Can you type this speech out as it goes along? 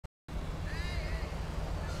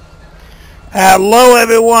Hello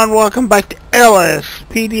everyone, welcome back to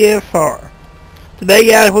LSPDFR. Today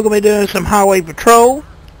guys, we're going to be doing some highway patrol.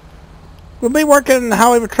 We'll be working the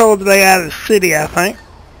highway patrol today out of the city, I think.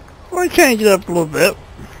 We'll change it up a little bit.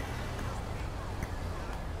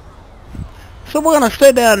 So we're going to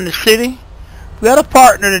stay down in the city. We got a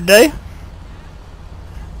partner today.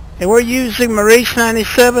 And we're using Maurice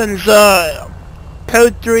 97's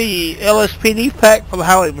Code 3 LSPD pack for the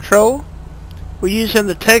highway patrol. We're using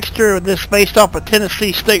the texture of this based off of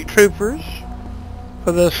Tennessee State Troopers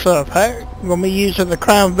for this pack. We're going to be using the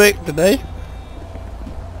Crown Vic today.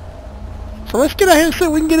 So let's get ahead and see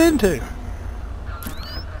what we can get into.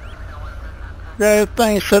 Got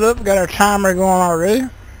everything set up, got our timer going already.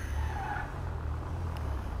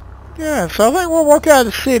 Yeah, so I think we'll walk out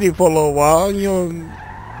of the city for a little while. You know,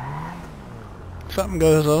 something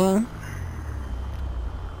goes on.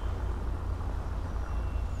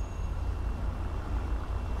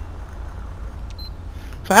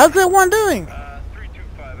 So how's everyone doing?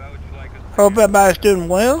 325, how would you like us to Hope everybody's doing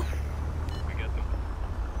well. we get them?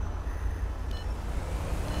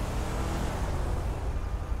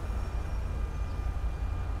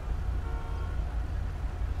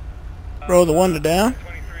 Roll the window down.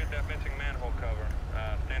 23 at that missing manhole cover.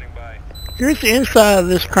 Standing by. Here's the inside of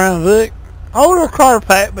this Crown Vic. Older car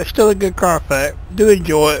pack, but still a good car pack. Do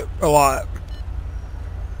enjoy it a lot.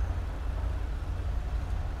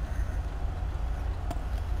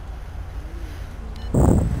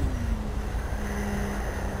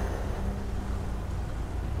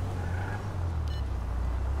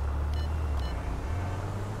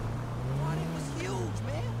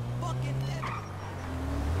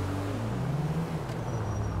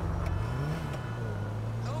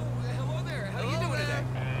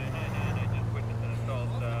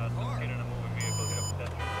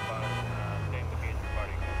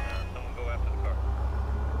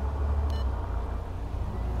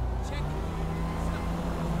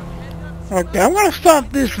 Okay, I'm going to stop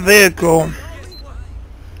this vehicle.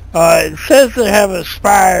 It says they have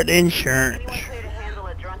expired insurance.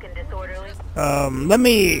 Let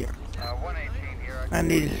me... I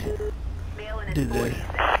need to do this.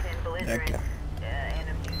 Okay.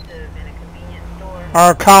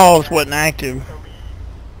 Our calls wasn't active.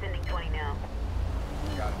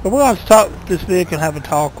 But we're going to stop this vehicle and have a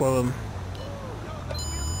talk with them.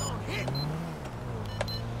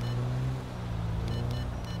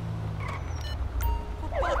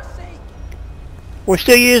 We're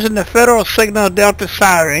still using the Federal Signal Delta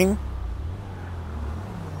siren.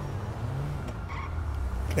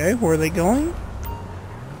 Okay, where are they going?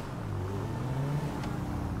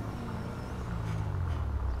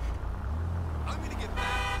 I'm gonna get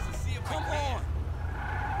back to see if come on.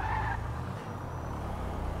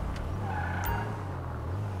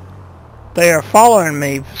 They are following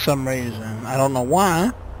me for some reason. I don't know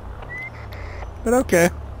why. But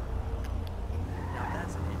okay.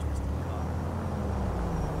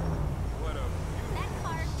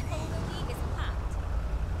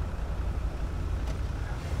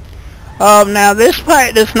 Now this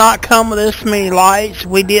pack does not come with this many lights.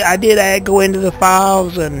 I did go into the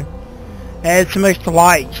files and add some extra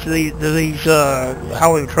lights to these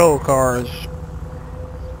highway patrol cars.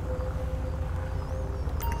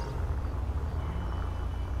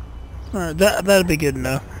 Alright, that'll be good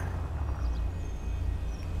enough.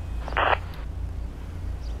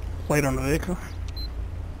 Wait on the vehicle.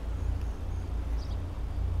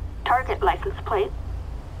 Target license plate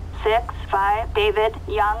 6-5 David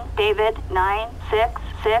Young David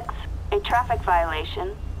 966. A traffic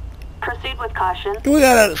violation. Proceed with caution. We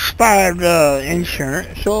got an expired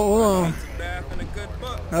insurance, so oh.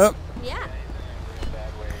 Yeah.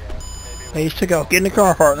 Needs to go. Get in the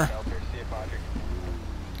car, partner.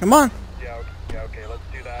 Come on. Yeah, okay, let's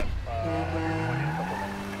do that.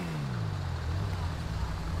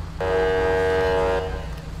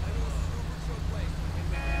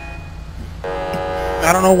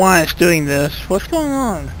 I don't know why it's doing this. What's going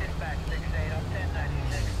on?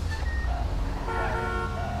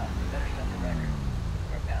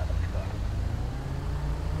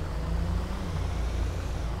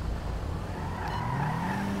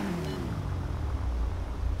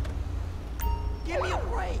 Give me a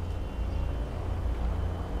break.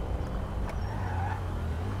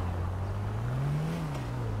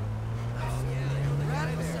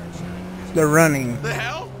 They're running. The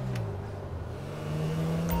hell?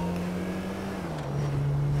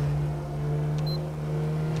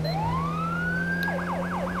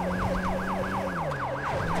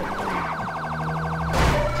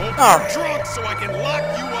 Oh. Drunk so I can lock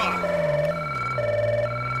you up.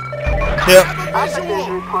 Yep. Officers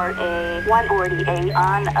report a 148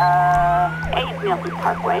 on 8 Milton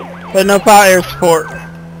Parkway. But no fire support.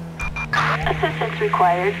 Assistance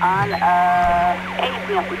required on 8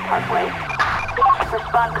 Milton Parkway.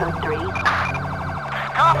 Respond code 3.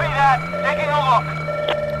 Copy that. Taking a look.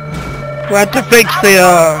 We have to fix the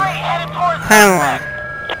handline.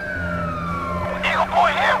 Eagle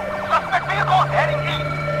Point here. Suspect vehicle heading east.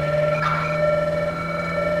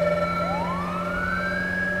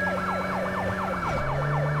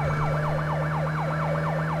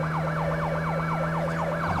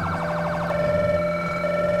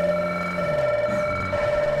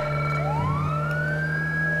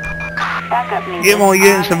 Backup needed. Get more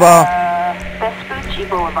units on, involved. Vespucci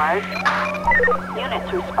Boulevard.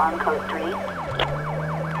 Units respond code 3.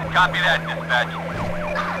 Copy that, dispatch.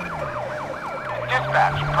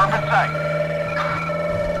 Dispatch, perfect sight.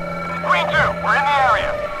 Green 2, we're in the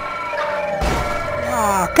area.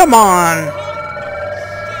 Ah, come on.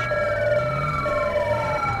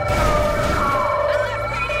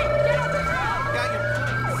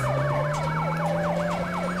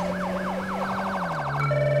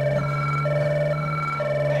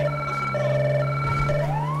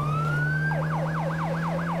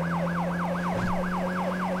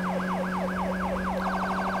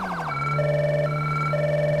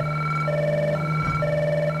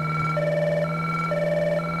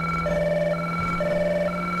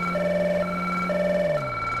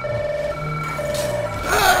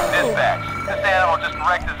 Dispatch, this animal just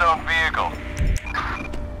wrecked his own vehicle.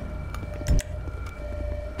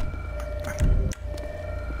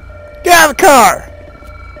 Get out of the car.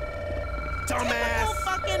 Dumbass.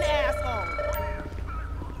 Fucking asshole.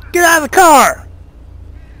 Get out of the car.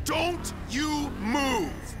 Don't you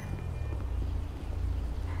move.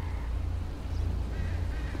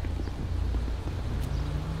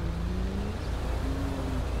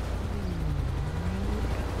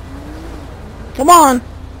 Come on.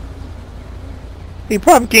 He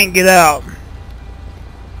probably can't get out.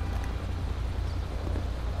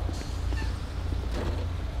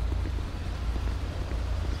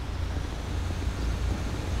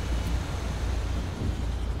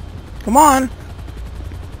 Come on.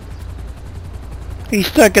 He's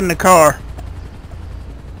stuck in the car.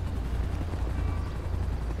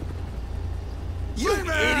 You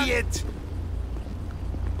idiot.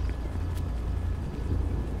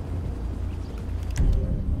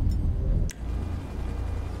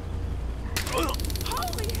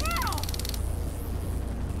 Holy hell!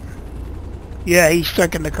 Yeah, he's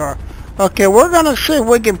stuck in the car. Okay, we're gonna see if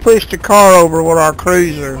we can push the car over with our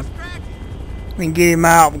cruiser and get him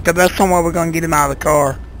out, because that's the only way we're gonna get him out of the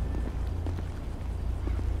car.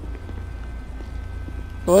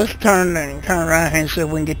 So let's turn around here and see if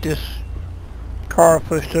we can get this car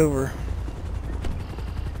pushed over.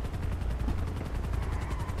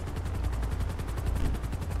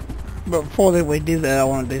 But before we do that, I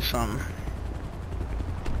want to do something.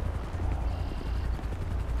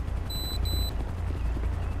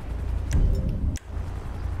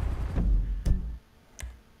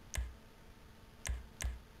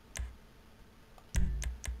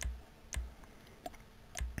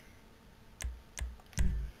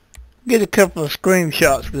 Get a couple of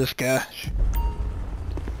screenshots of this guy.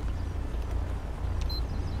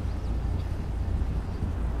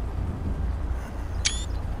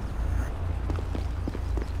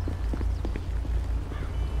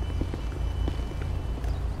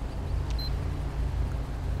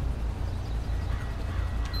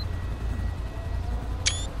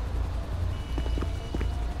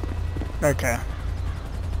 Okay.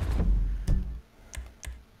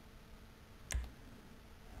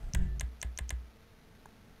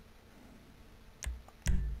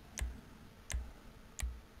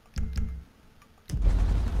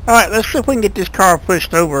 Alright, let's see if we can get this car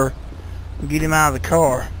pushed over and get him out of the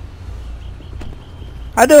car.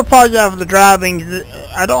 I do apologize for the driving.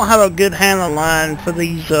 I don't have a good handle line for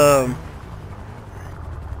these highway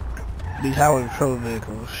patrol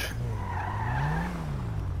vehicles.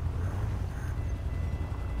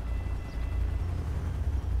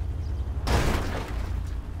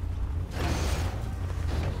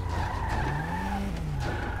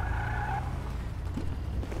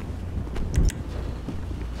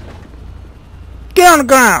 Get on the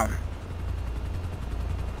ground.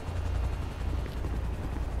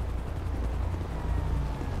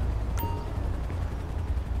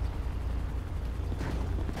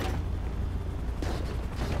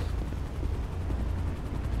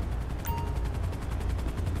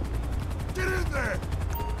 Get in there.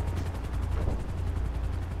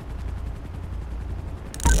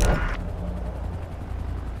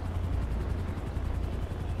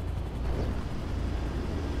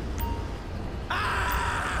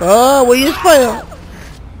 Oh, we just failed.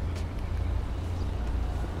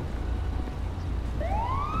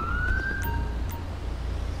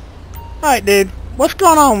 Alright, dude. What's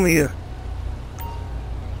going on with you?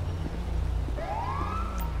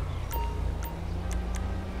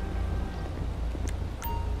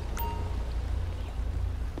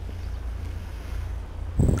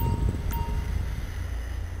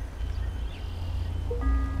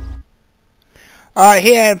 Alright,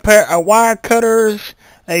 he had a pair of wire cutters,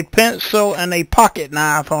 a pencil, and a pocket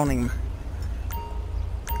knife on him.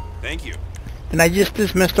 Thank you. And I just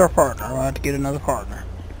dismissed our partner. I'll have to get another partner.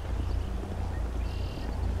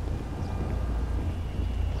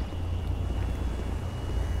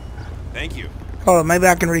 Thank you. Hold on, maybe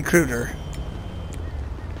I can recruit her.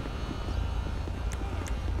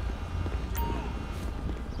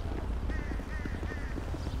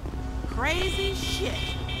 Crazy shit.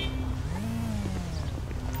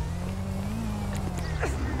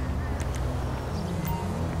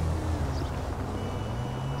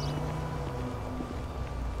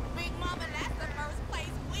 Big Mama, that's the first place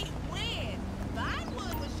we win.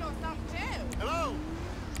 Vinewood was sure something too. Hello?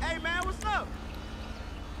 Hey, man, what's up?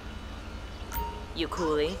 You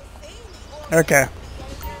coolie? Okay.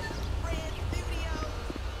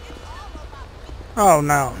 Oh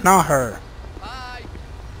no, not her.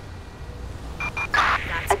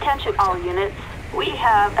 Attention all units. We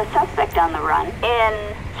have a suspect on the run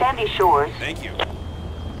in Sandy Shores. Thank you.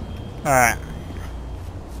 Alright.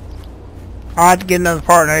 I'll have to get another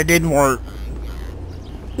partner. It didn't work.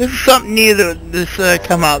 This is something new that this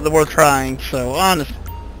come out that we're trying, so I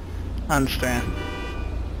understand.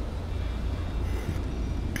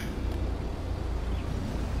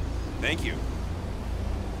 Thank you.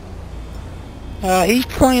 He's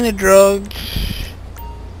cleaning drugs.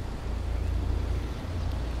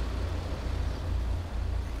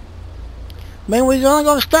 Man, we was only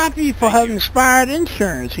going to stop you for having expired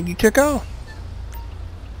insurance, and you took off.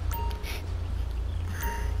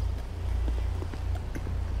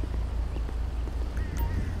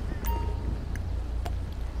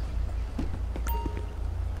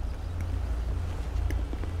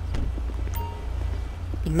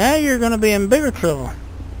 But now you're going to be in bigger trouble.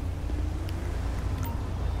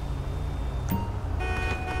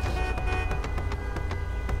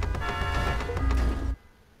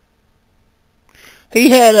 He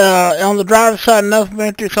had, on the driver's side, enough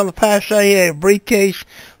inventories. On the passenger side, he had a briefcase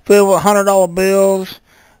filled with $100 bills,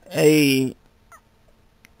 I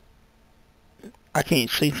can't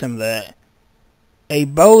see some of that, a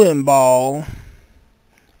bowling ball,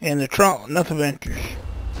 and the trunk, nothing inventories.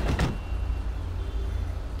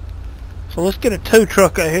 So let's get a tow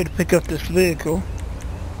truck out here to pick up this vehicle.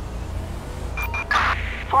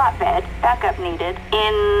 Flatbed, backup needed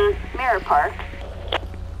in Mirror Park.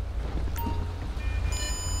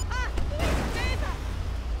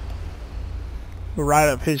 We'll write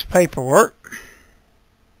up his paperwork.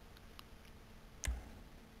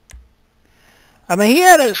 I mean, he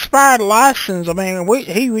had an expired license. I mean, we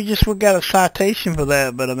got a citation for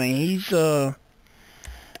that, but I mean, he's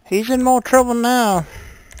in more trouble now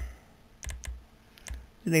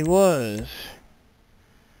than he was.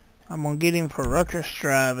 I'm gonna get him for reckless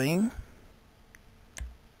driving,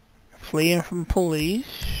 fleeing from police,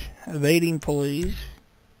 evading police.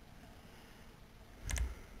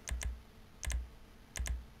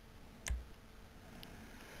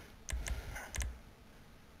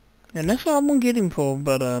 And that's all I'm gonna get him for,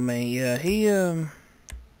 but I mean, yeah, he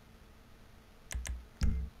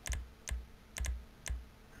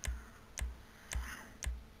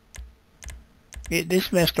it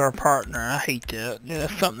dismissed our partner. I hate that. Yeah,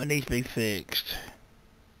 that's something that needs to be fixed.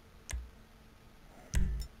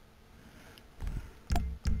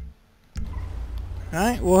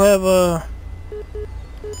 Alright, we'll have a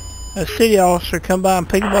city officer come by and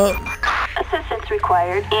pick him up. Assistance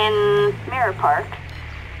required in Mirror Park.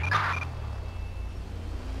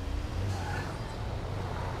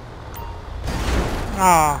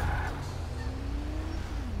 Ah.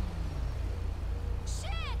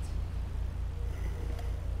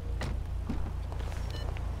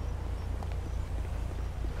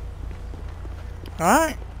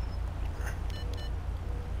 Alright.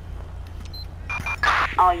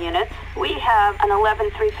 All units, we have an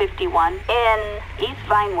 11351 in East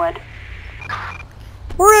Vinewood.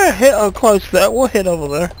 We're gonna hit close to that. We'll hit over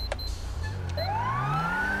there.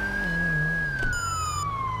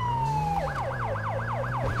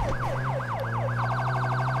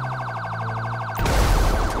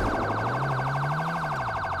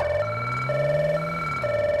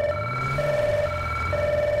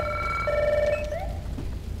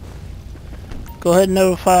 Go ahead and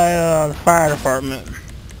notify the fire department.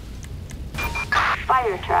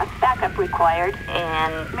 fire truck, backup required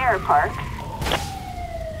in Mirror Park.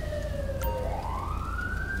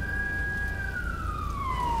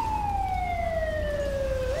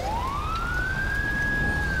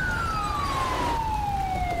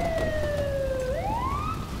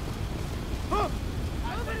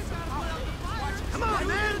 Come on,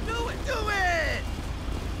 man! Do it! Do it!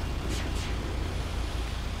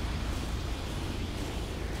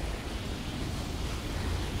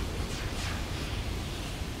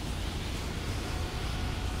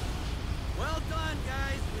 Well done,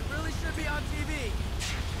 guys. We really should be on TV.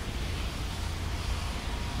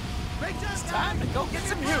 Great job, it's time to go get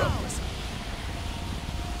some heroes.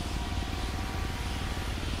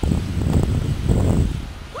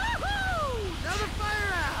 Woohoo! Another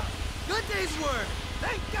fire out. Good day's work.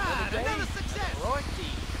 Thank God. Another success. Heroic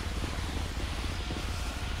deed.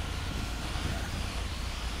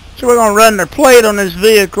 So we're gonna run their plate on this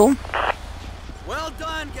vehicle. Well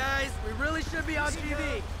done, guys. We really should be on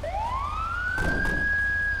TV.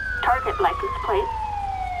 Target license plate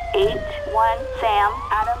 81 Sam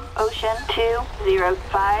Adam Ocean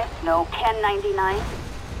 205, no 1099.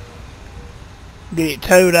 Get it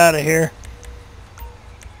towed out of here.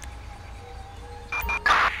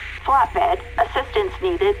 Flatbed, assistance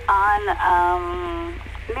needed on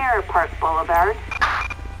Mirror Park Boulevard.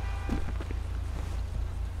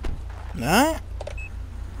 Alright.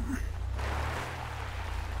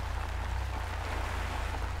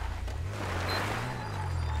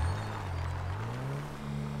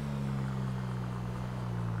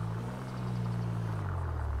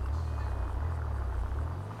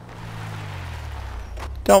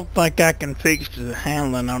 Don't think I can fix the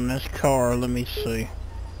handling on this car. Let me see.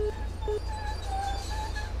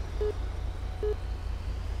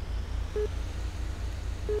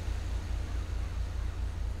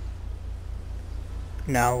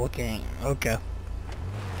 No, we can't. Okay.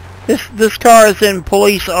 This car is in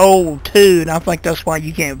police old too, and I think that's why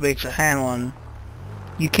you can't fix the handling.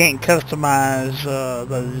 You can't customize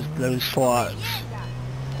those slots.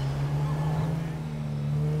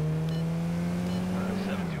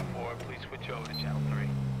 724, please switch over to channel 3.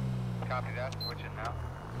 Copy that, switch it now.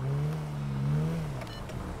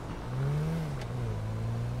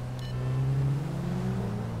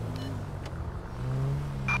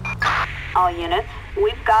 All units,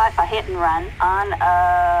 we've got a hit and run on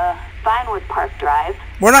Vinewood Park Drive.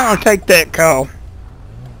 We're not gonna take that call.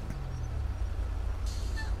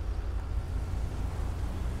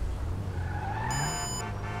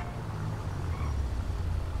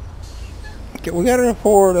 Okay, we got a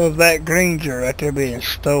report of that Granger right there being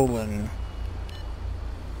stolen.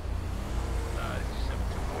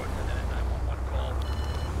 724 to that 911 call.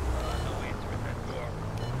 No answer at that door.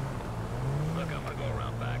 Look, I'm gonna go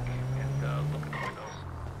around back and look at the windows.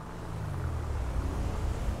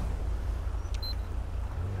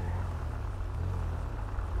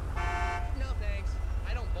 No thanks.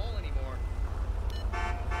 I don't bowl anymore.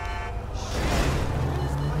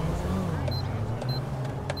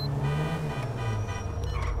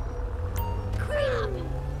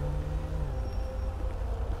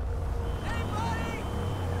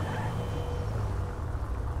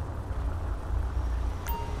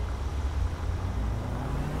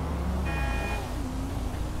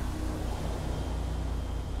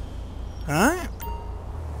 Alright.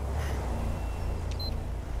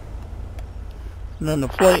 And then the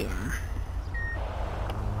plate.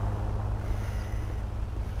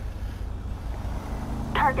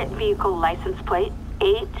 Target vehicle license plate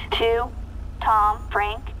 82 Tom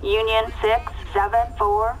Frank Union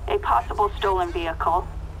 674, a possible stolen vehicle.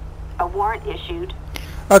 A warrant issued.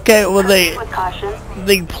 Okay, well Proceed with caution.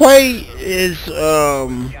 the plate is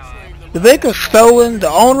the vehicle's stolen. The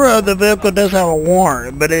owner of the vehicle does have a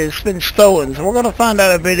warrant, but it's been stolen. So we're gonna find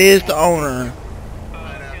out if it is the owner.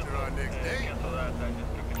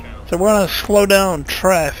 So we're gonna slow down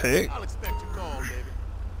traffic. I'll expect your call, baby.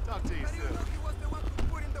 Talk to you soon.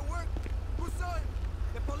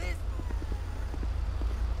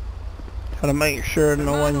 Try to make sure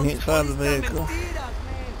no one gets out of the vehicle.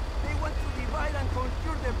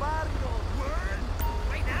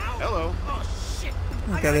 Hello.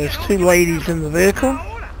 Okay, there's two ladies in the vehicle.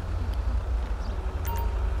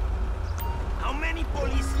 How many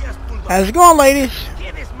policías pulled up? How's it going, ladies?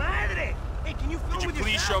 ¿Qué desmadre? Hey, can you film Could you with your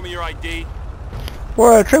please phone? show me your ID?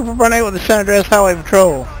 We're a trooper Burnett with the San Andreas Highway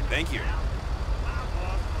Patrol. Thank you.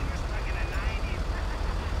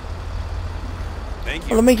 Thank Well,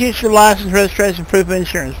 you. let me get your license, registration, proof of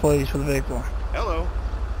insurance, please, for the vehicle. Hello.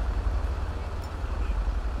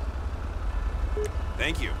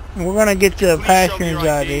 Thank you. And we're gonna get the Please show me passenger's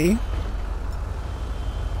your ID. ID.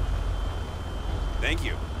 Thank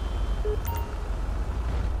you.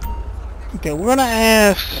 Okay, we're gonna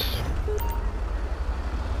ask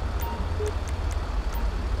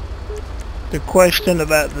the question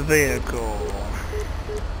about the vehicle.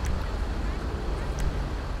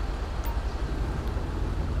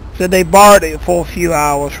 Said they borrowed it for a few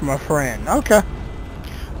hours from a friend. Okay.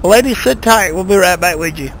 Well, ladies, sit tight. We'll be right back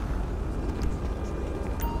with you.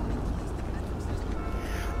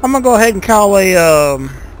 I'm gonna go ahead and call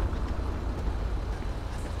a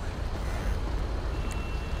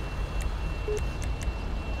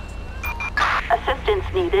Assistance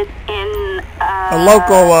needed in a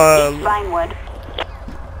local East Vinewood.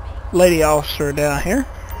 lady officer down here.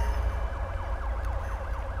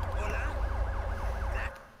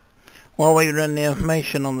 While we run the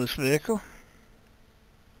information on this vehicle.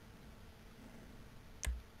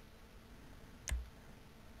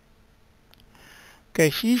 Okay,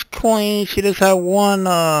 she's clean. She does have one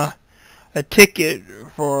a ticket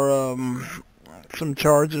for some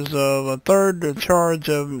charges of a third charge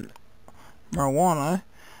of marijuana.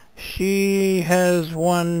 She has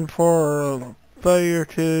one for failure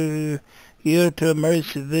to yield to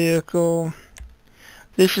emergency vehicle.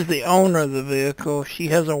 This is the owner of the vehicle. She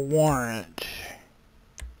has a warrant.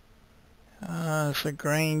 It's a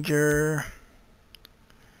Granger.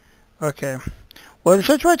 Okay. Well, in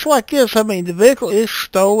situations like this, I mean, the vehicle is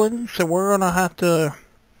stolen, so we're going to have to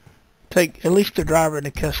take at least the driver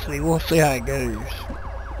into custody. We'll see how it goes.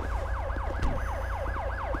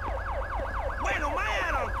 Bueno, my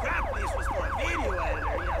add-on crap piece was for a video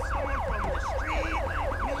editor. You know, someone from the street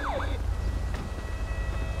like me.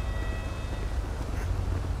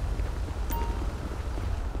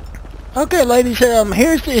 Okay, ladies,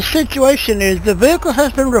 here's the situation is the vehicle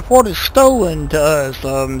has been reported stolen to us,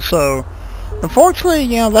 so unfortunately,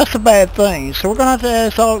 you know, that's a bad thing. So we're going to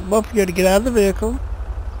have to ask both of you to get out of the vehicle.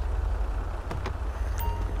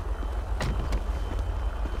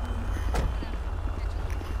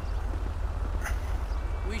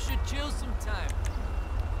 We should chill sometime.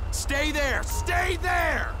 Stay there! Stay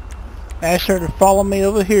there! Ask her to follow me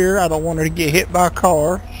over here. I don't want her to get hit by a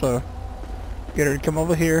car, so get her to come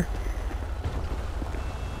over here.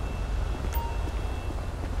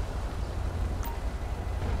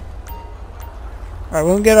 Alright,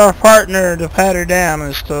 we'll get our partner to pat her down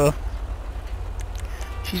and stuff.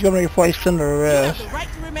 She's going to be placed under arrest. You have the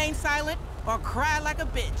right to remain silent or cry like a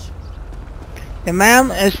bitch. And ma'am,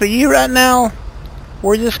 as for you right now,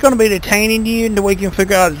 we're just going to be detaining you until we can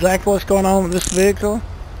figure out exactly what's going on with this vehicle.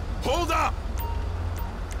 Hold up!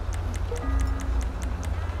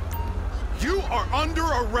 You are under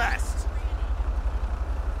arrest!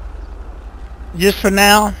 Just for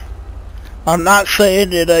now, I'm not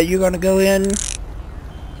saying that you're going to go in.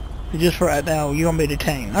 Just for right now, you're going to be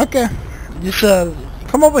detained. Okay. Just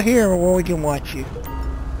come over here where we can watch you.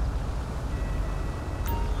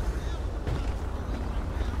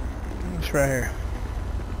 It's right here.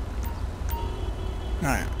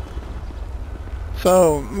 Alright.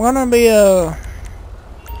 So, I'm going to be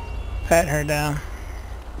patting her down.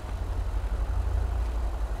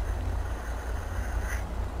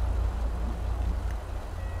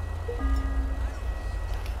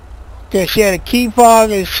 Okay, she had a key fob,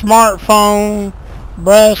 a smartphone,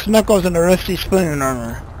 brass knuckles, and a rusty spoon on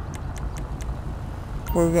her.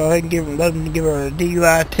 We'll go ahead and let them give her a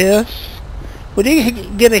DUI test. We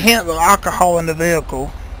did get a hint of alcohol in the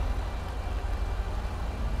vehicle.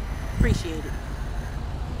 Appreciate it.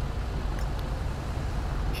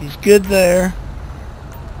 She's good there.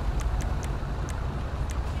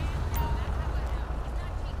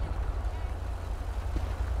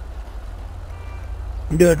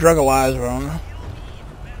 Do a drugalizer on her.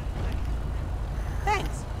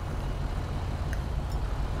 Thanks.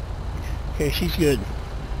 Okay, she's good.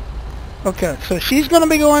 Okay, so she's going to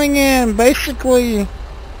be going in, basically,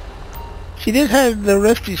 she did have the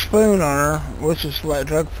rusty spoon on her, which is like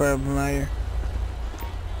drug paraphernalia.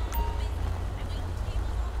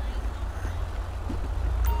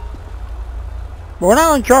 But we're not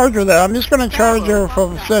going to charge her that. I'm just going to charge her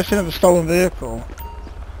for possession of a stolen vehicle.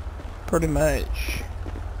 Pretty much.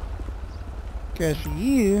 As for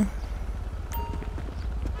you,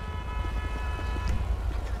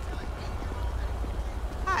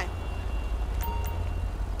 Hi.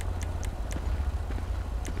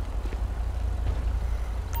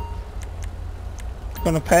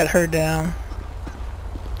 gonna pat her down.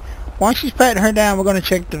 Once she's patting her down, we're gonna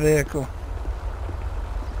check the vehicle.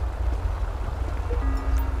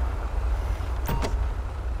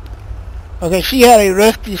 Okay, she had a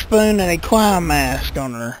rusty spoon and a clown mask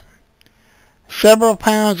on her. several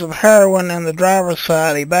pounds of heroin on the driver's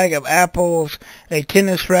side, a bag of apples, a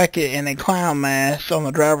tennis racket, and a clown mask on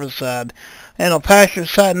the driver's side. And on the passenger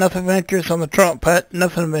side, nothing of interest. On the trunk,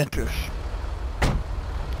 nothing of interest.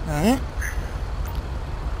 Alright.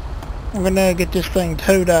 We're going to get this thing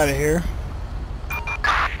towed out of here.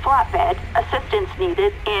 Flatbed, assistance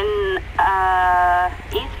needed in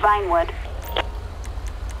East Vinewood.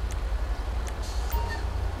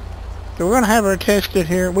 So we're going to have her tested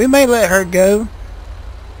here. We may let her go.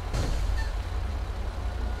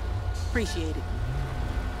 Appreciate it.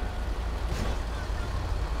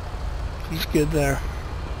 She's good there.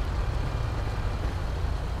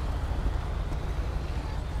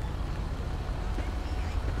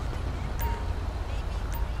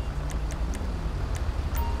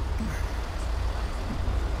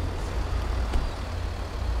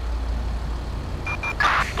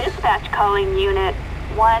 Dispatch calling Unit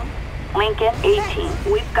 1, Lincoln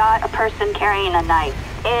 18. We've got a person carrying a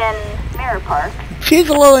knife in Mirror Park. She's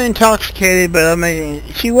a little intoxicated, but I mean,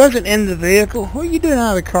 she wasn't in the vehicle. What are you doing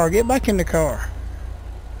out of the car? Get back in the car.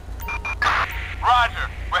 Roger.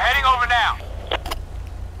 We're heading over now.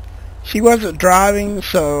 She wasn't driving,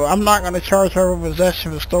 so I'm not going to charge her with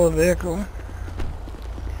possession of a stolen vehicle.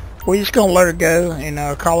 We're just going to let her go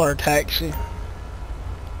and call her a taxi.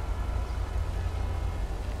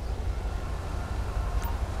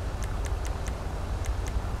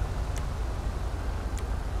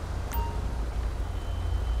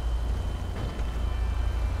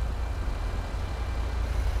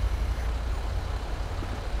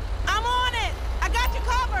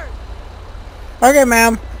 Okay,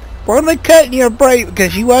 ma'am. We're going to be cutting your brake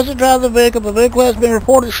because you wasn't driving the vehicle. The vehicle has been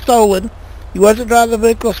reported stolen. You wasn't driving the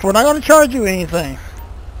vehicle, so we're not going to charge you anything.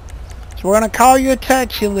 So we're going to call you a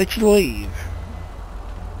taxi and let you leave.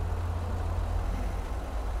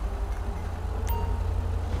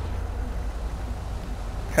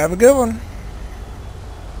 Have a good one.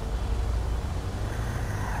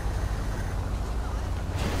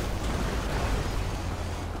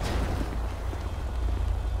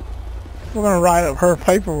 We're going to write up her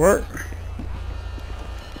paperwork.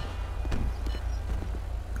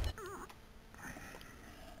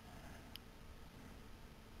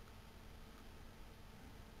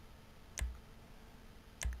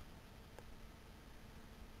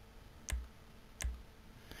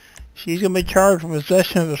 She's going to be charged with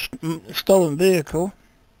possession of a stolen vehicle.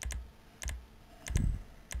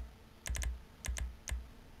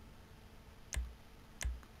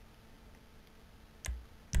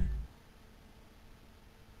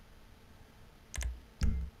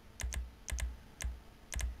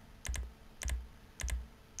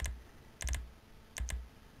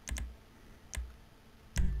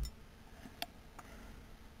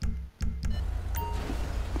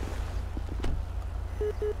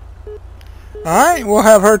 Alright, we'll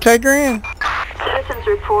have her take her in. Citizens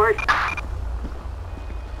report.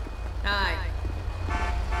 Hi.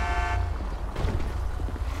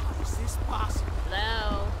 Is this possible?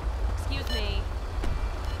 Hello. Excuse me.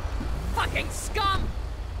 Fucking scum!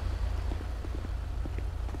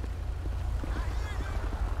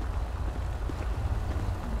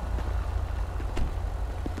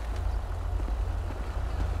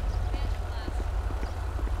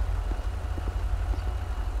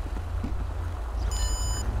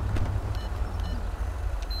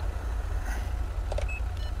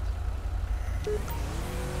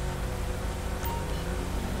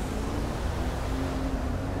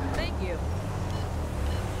 Thank you.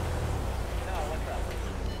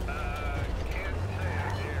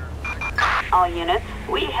 All units.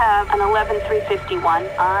 We have an 11351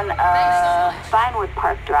 on Vinewood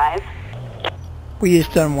Park Drive. We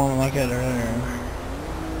just done one like that earlier.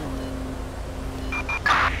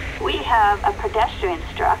 We have a pedestrian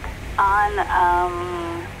struck on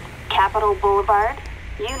Capitol Boulevard.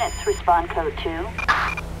 Units respond code 2.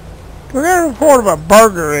 We're going to report of a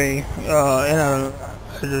burglary in an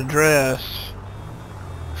address.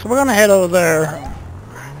 So we're going to head over there.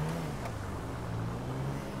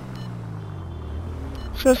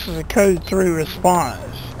 So this is a code 3 response.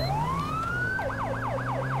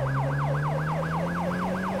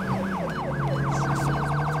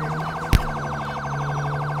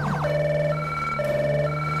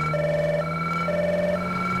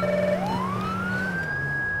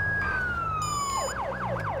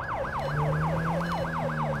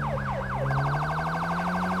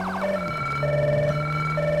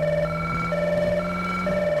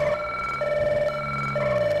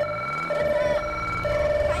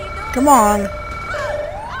 Come on.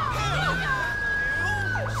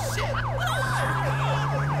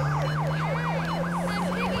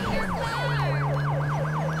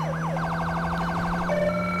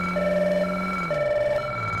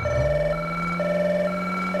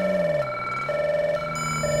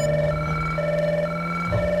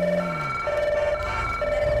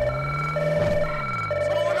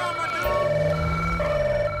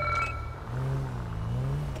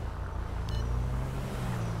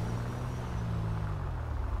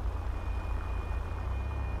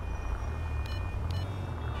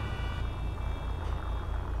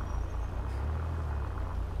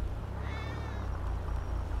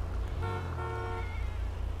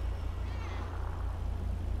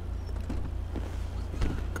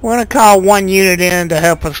 We're going to call one unit in to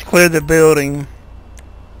help us clear the building.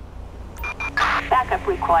 Backup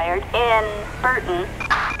required in Burton.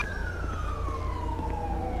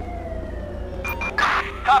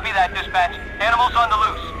 Copy that, dispatch. Animals on the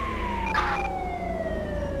loose.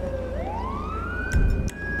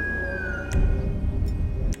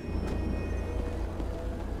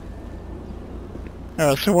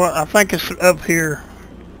 So I think it's up here.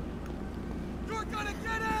 You're gonna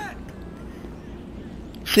get it!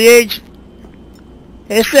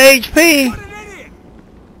 It's the HP. What an idiot!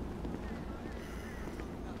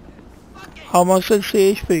 Almost said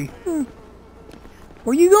CHP.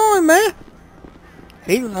 Where you going, man?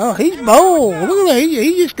 He's bold. Look at that.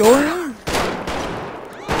 He's just going in.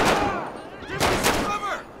 Give me some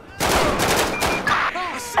cover!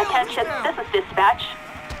 Attention, this is dispatch.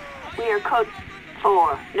 We are code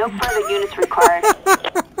 4. No further units required.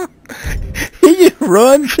 He just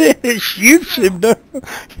runs in and shoots him.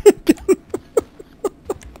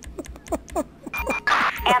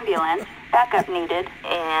 Ambulance. Backup needed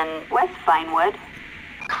in West Vinewood.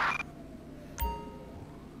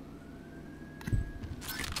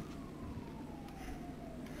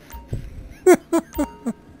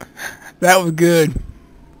 That was good.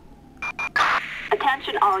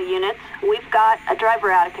 Attention all units. We've got a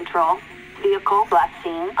driver out of control. Vehicle last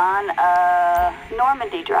seen on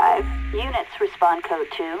Normandy Drive. Units respond code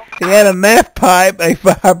 2. He had a meth pipe, a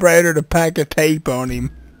vibrator, and a pack of tape on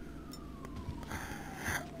him.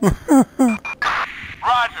 Roger.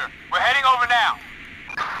 We're heading over now.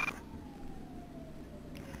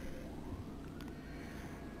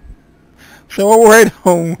 So we're waiting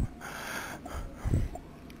on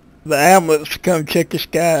the ambulance to come check this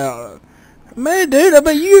guy out. Man, dude, I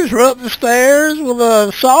bet you just run up the stairs with a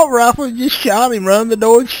assault rifle and just shot him, run the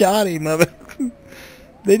door and shot him. I mean,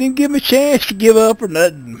 they didn't give him a chance to give up or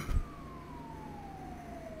nothing.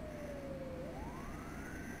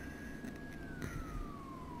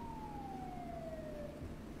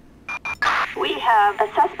 We have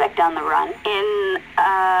a suspect on the run in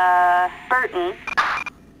Burton.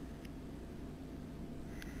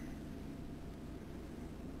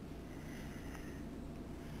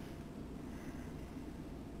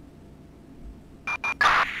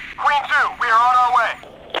 Queen 2, we are on our way.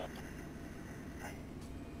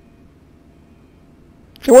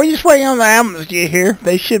 So we're just waiting on the ambulance to get here.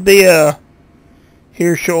 They should be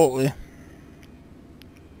here shortly.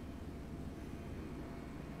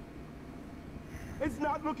 It's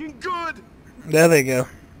not looking good! There they go.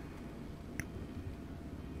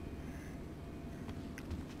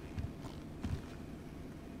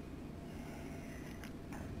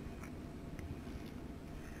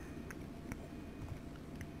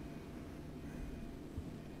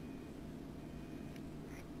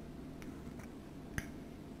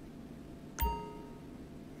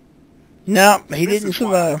 No, he didn't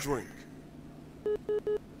survive.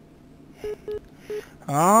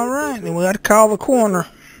 Alright, then we got to call the coroner.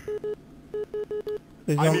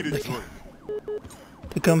 They're gonna,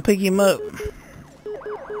 to come pick him up.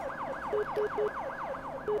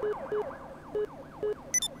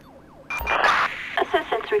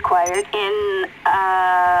 Assistance required in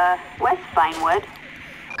West Vinewood.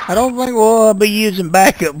 I don't think we'll be using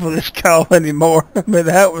backup for this call anymore. I mean,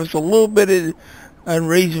 that was a little bit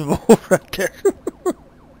unreasonable right there.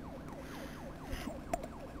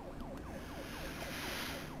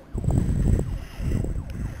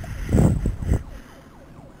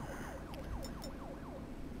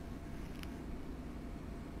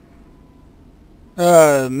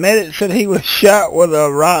 Medic said he was shot with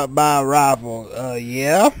by a rifle.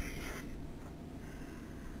 Yeah.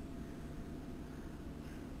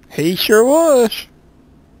 He sure was.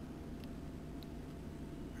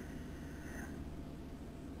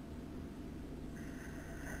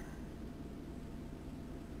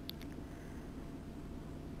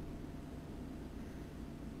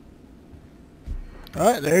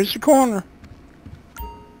 Alright, there's the corner.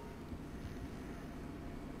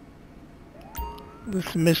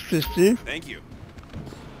 Let's miss this dude. Thank you.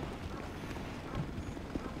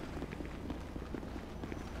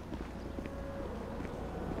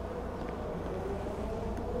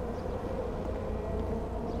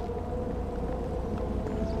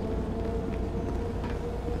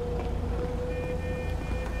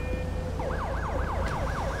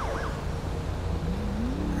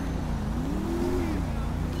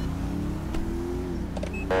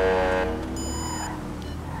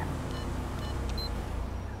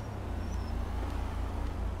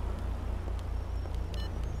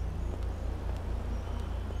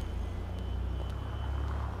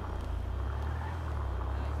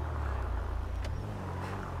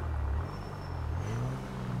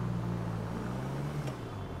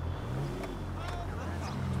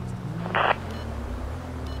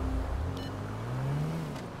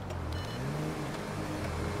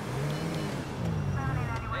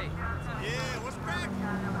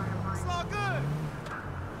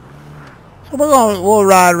 So we'll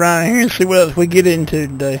ride around here and see what else we get into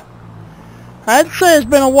today. I'd say it's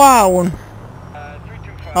been a wild one.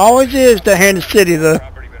 325. Always is down here in the city though.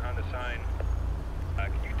 Property behind the sign.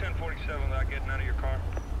 Can you 1047 without getting out of your car?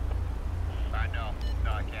 No,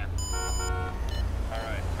 I can't.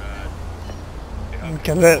 Alright,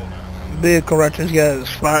 Okay, that vehicle right there's got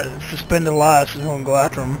a suspended license. We're gonna go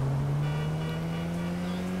after him.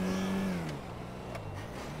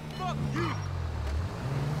 Fuck you!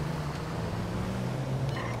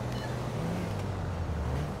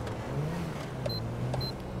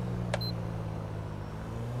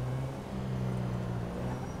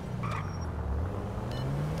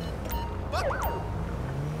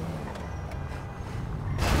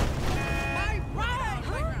 My ride!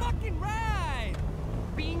 My fucking ride!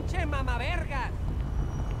 Pinche mama verga!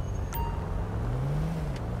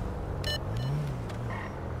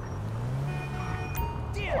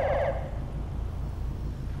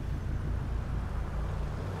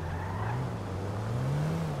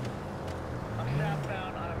 I'm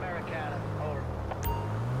southbound on Americana. Over.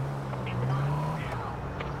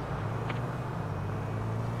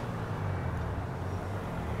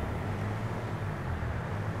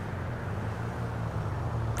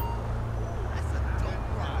 That's a dope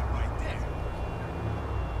ride right there.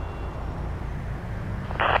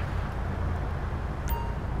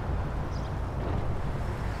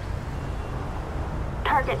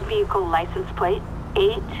 Target vehicle license plate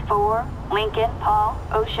 84 Lincoln Paul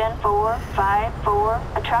Ocean 454,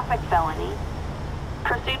 a traffic felony.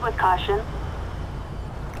 Proceed with caution.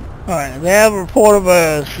 Alright, they have a report of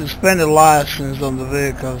a suspended license on the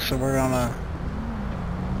vehicle, so we're gonna...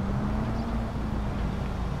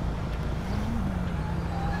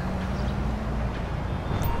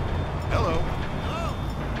 Hello.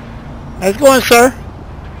 How's it going, sir?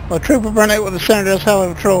 Well, Trooper Burnett with the Senator, that's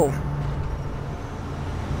Highway Patrol.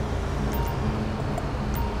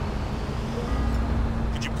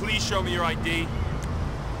 Could you please show me your ID?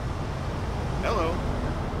 Hello.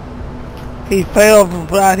 He failed to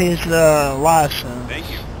provide his license.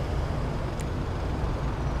 Thank you.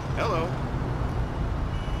 Hello.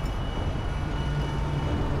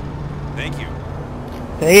 Thank you.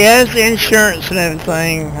 He has insurance and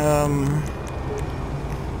everything.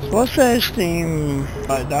 So what's that steam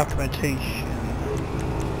documentation?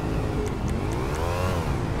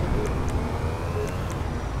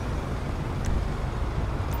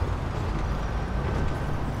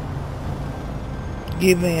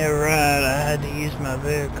 Give me a ride, I had to use my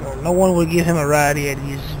vehicle. No one would give him a ride, he had to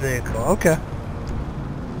use his vehicle. Okay.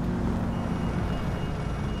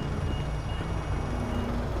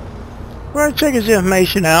 We're gonna check his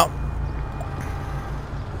information out.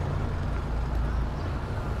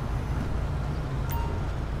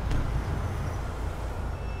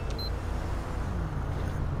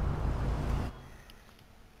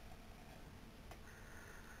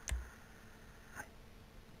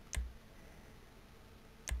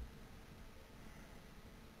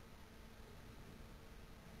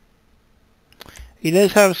 He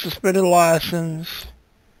does have a suspended license.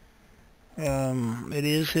 It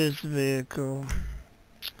is his vehicle.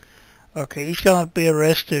 Okay, he's gonna be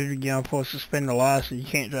arrested, you know, for suspended license. You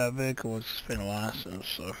can't drive a vehicle with a suspended license,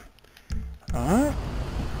 so. Alright.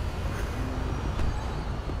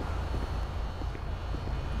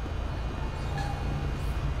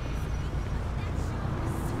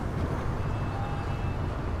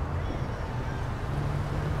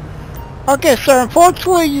 Okay, sir,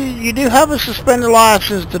 unfortunately you do have a suspended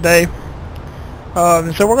license today.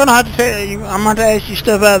 So we're gonna have to tell you, I'm gonna have to ask you to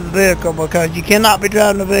step out of the vehicle because you cannot be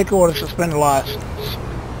driving a vehicle with a suspended license.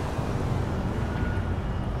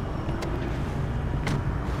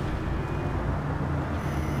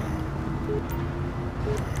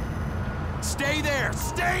 Stay there!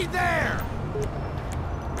 Stay there!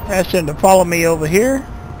 Ask him to follow me over here.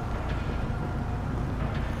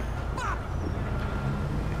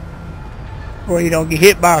 Where you don't get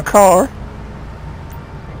hit by a car.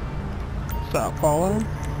 Stop following.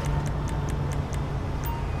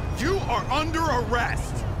 You are under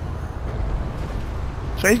arrest!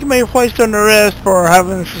 So he's gonna be placed under arrest for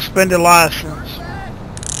having a suspended license.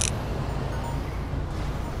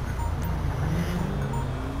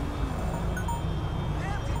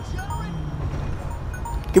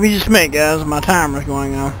 Give me just a minute, guys. My timer's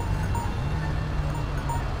going on.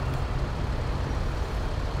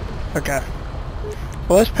 Okay.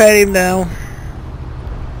 Well, let's pat him down.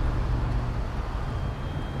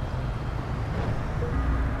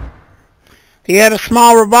 He had a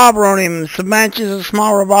small revolver on him. Some matches, a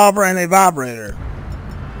small revolver, and a vibrator.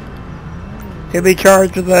 He'll be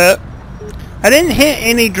charged with that. I didn't hit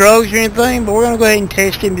any drugs or anything, but we're going to go ahead and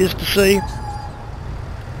test him just to see.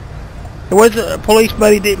 There wasn't a police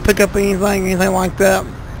buddy, didn't pick up anything like that.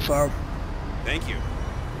 So. Thank you.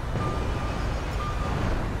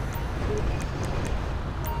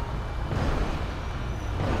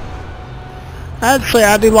 I'd say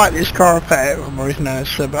I do like this car pack from Maurice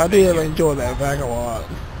 97. I do really enjoy that pack a lot.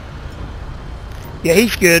 Yeah,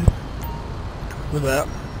 he's good with that.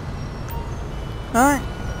 Alright.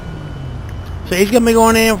 So he's going to be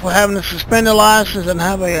going in for having a suspended license and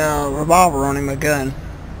have a revolver on him, a gun.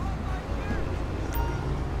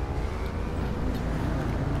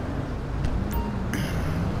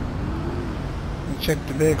 Check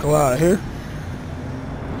the vehicle out here.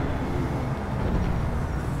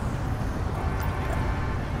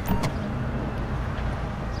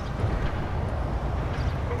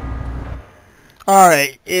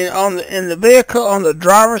 Alright, in the vehicle on the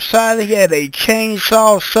driver's side, he had a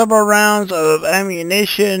chainsaw, several rounds of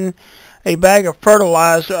ammunition, a bag of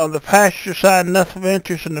fertilizer. On the passenger side, nothing of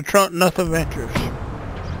interest. In the trunk, nothing of interest.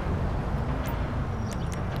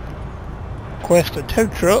 Request a tow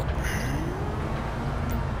truck.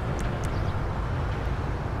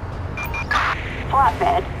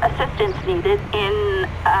 Flatbed, assistance needed in,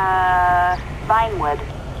 Vinewood.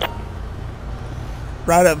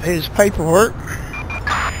 Write up his paperwork.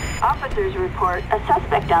 Officers report a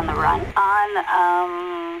suspect on the run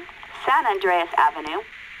on, San Andreas Avenue.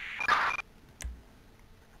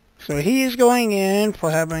 So he is going in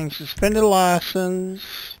for having suspended license.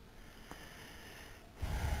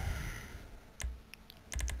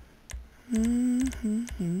 Let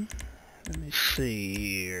me see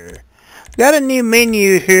here. Got a new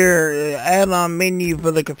menu here, add-on menu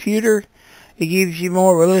for the computer. It gives you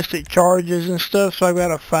more realistic charges and stuff, so I've got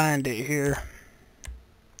to find it here.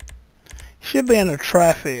 Should be under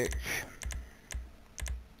traffic.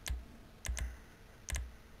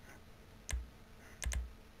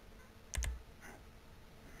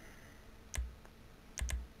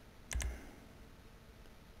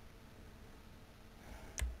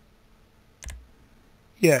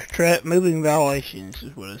 Yeah, moving violations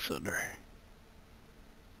is what it's under.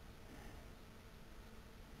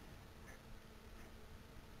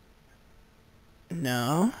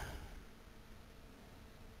 No.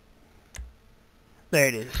 There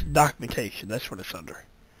it is. Documentation. That's what it's under.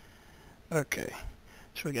 Okay.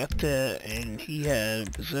 So we got that, and he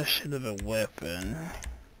had possession of a weapon.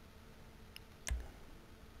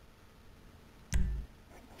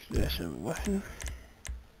 Possession of a weapon.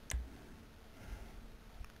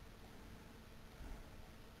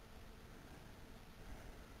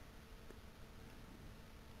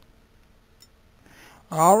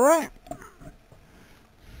 Alright.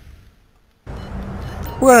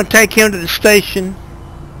 We're going to take him to the station.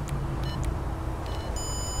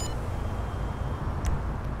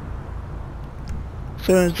 As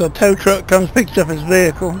soon as the tow truck comes, picks up his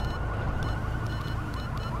vehicle.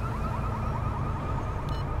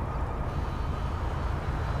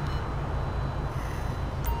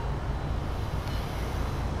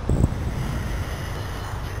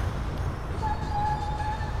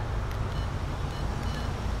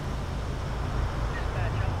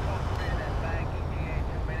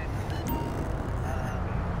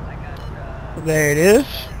 There it is.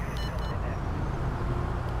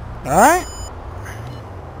 Alright.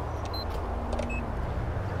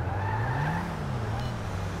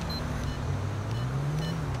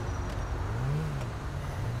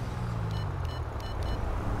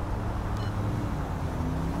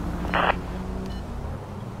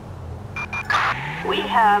 We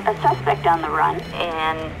have a suspect on the run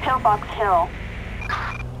in Pillbox Hill.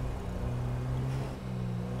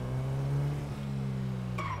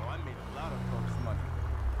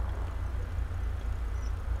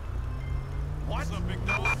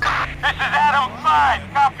 This is Adam 5.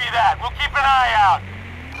 Copy that. We'll keep an eye out.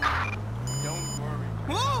 Don't worry.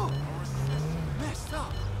 Whoa! Messed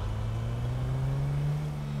up.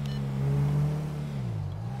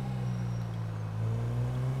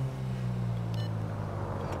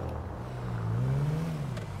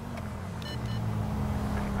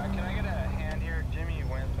 Can I get a hand here? Jimmy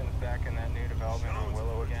Winston's back in that new development on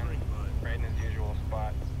Willow again, right in his usual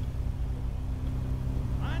spot.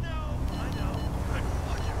 I know.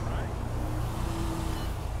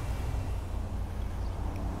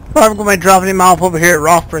 I'm going to be dropping him off over here at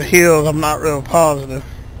Rockford Hills. I'm not real positive.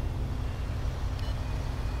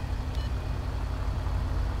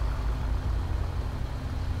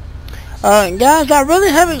 Guys, I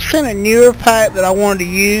really haven't seen a newer pack that I wanted to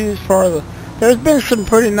use for the... There's been some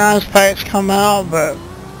pretty nice packs come out, but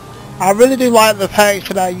I really do like the packs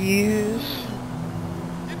that I use.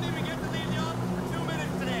 Didn't even get to leave the office for 2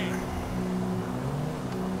 minutes today.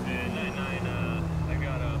 Yeah, 99, I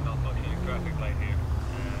got a malfunctioning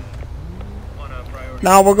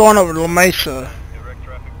No, we're going over to La Mesa. Direct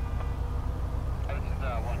traffic. This is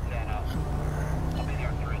 110 out. I'll be there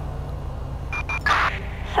in 3.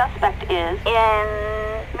 Suspect is in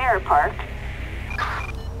Mirror Park.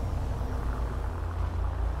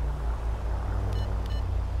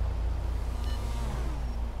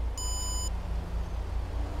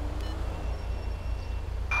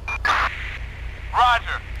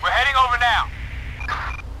 Roger. We're heading over now.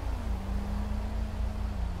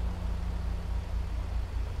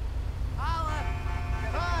 Holla!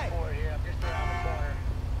 Hi! Forward here. I'm just around the corner.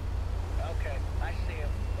 Okay, I see him.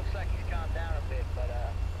 Looks like he's calmed down a bit, but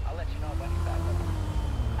I'll let you know when he's back up.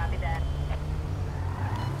 Copy that.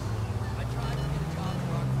 I tried to get a job at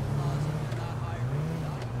Rockford Plaza, and they're not hiring.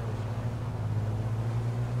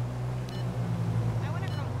 I want to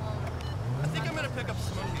come home. I think I'm gonna pick up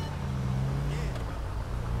smoking.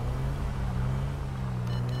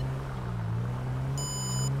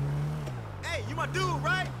 Hey, you my dude,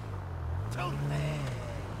 right? Totally.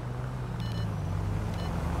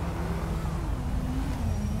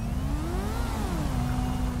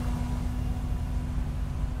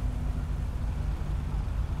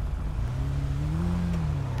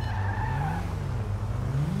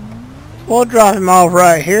 We'll drop him off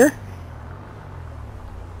right here.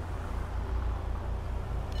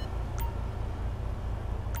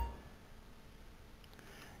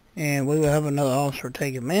 And we will have another officer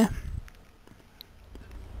take him in.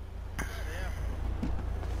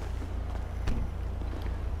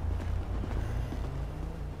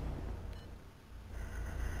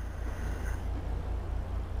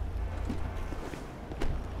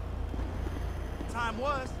 Time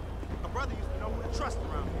was, my brother used to know who to trust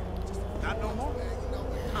around here. Just not no more.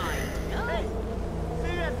 Hey,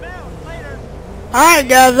 see you at Bell's later. Alright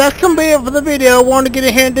guys, that's going to be it for the video. I wanted to get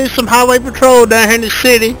in here and do some highway patrol down here in the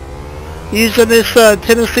city. Using this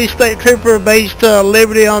Tennessee State Trooper based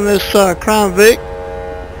Liberty on this Crown Vic.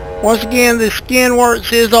 Once again, the skin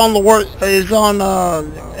works is on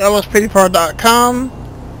LSPDFR.com.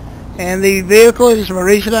 And the vehicle is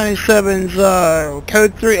Maurice 97's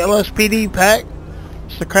Code 3 LSPD pack.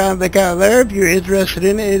 It's the Crown Vic out there. If you're interested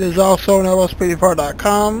in it, it is also on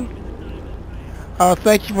LSPDFR.com.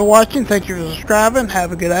 Thank you for watching. Thank you for subscribing.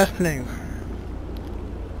 Have a good afternoon.